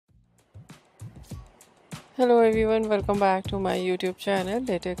Hello everyone, welcome back to my YouTube channel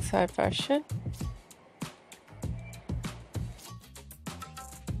Latex High Fashion.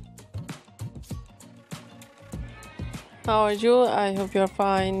 How are you? I hope you're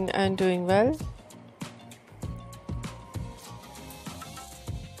fine and doing well.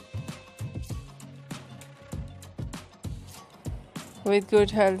 With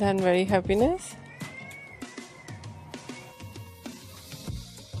good health and very happiness.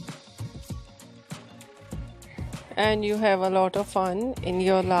 And you have a lot of fun in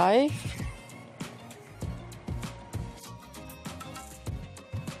your life.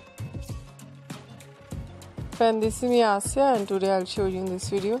 And this is me Asya, and today I'll show you in this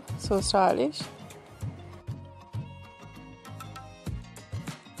video. So stylish.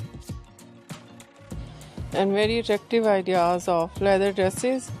 And very attractive ideas of leather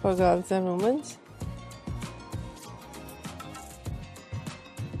dresses for girls and women.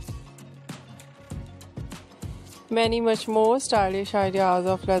 Many much more stylish ideas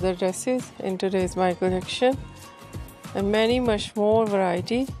of leather dresses in today's my collection, and many much more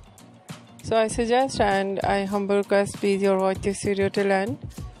variety. So I suggest and I humble request, please you watch this video till end.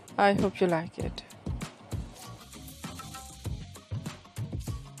 I hope you like it.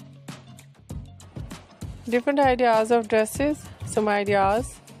 Different ideas of dresses. Some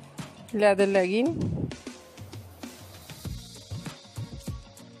ideas: leather legging,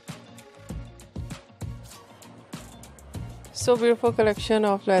 so beautiful collection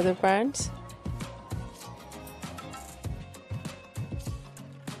of leather pants,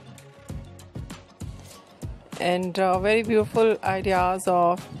 and very beautiful ideas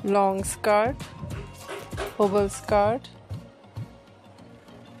of long skirt, oval skirt,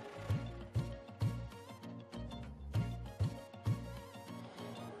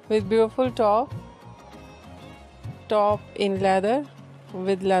 with beautiful top in leather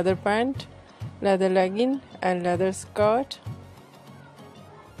with leather pant, leather legging and leather skirt.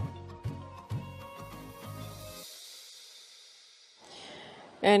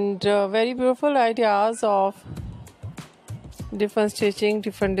 And very beautiful ideas of different stitching,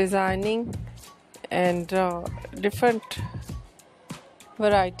 different designing, and different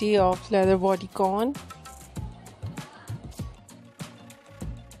variety of leather bodycon.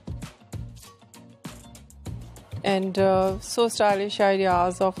 And so stylish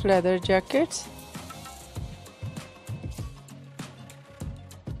ideas of leather jackets.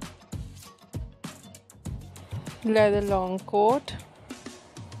 Leather long coat.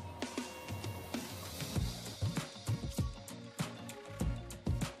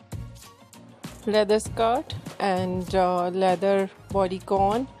 Leather skirt and leather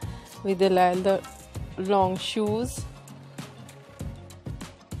bodycon with the leather long shoes.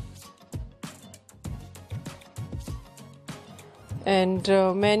 And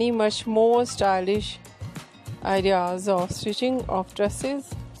many much more stylish ideas of stitching of dresses.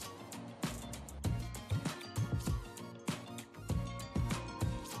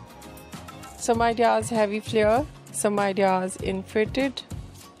 Some ideas heavy flare, some ideas in fitted.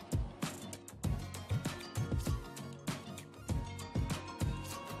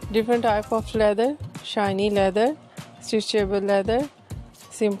 Different type of leather: shiny leather, stitchable leather,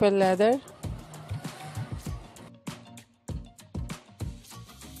 simple leather.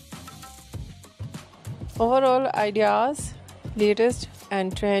 Overall ideas, latest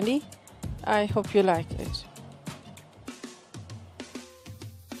and trendy. I hope you like it.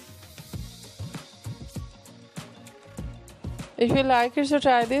 If you like it, so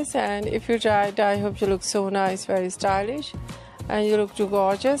try this, and if you try it, I hope you look so nice, very stylish, and you look too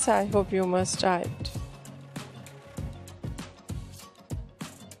gorgeous. I hope you must try it.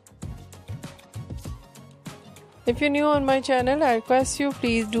 If you're new on my channel, I request you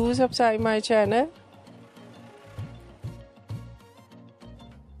please do subscribe my channel.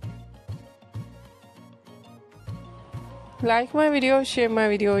 Like my video, share my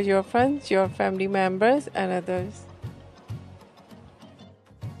video with your friends, your family members and others.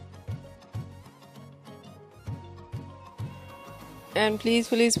 And please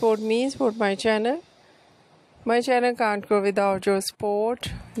support me, support my channel. My channel can't grow without your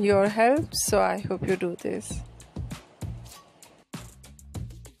support, your help, so I hope you do this.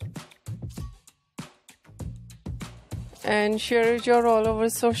 And share it your all over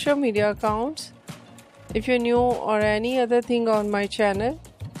social media accounts. If you're new or any other thing on my channel,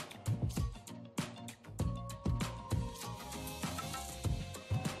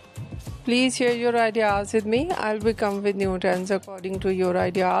 please share your ideas with me. I'll be come with new trends according to your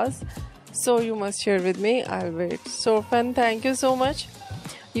ideas. So you must share with me. I'll wait. So fun. Thank you so much.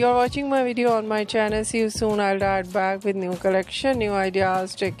 You're watching my video on my channel. See you soon. I'll dive back with new collection, new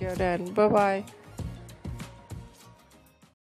ideas. Take care and bye bye.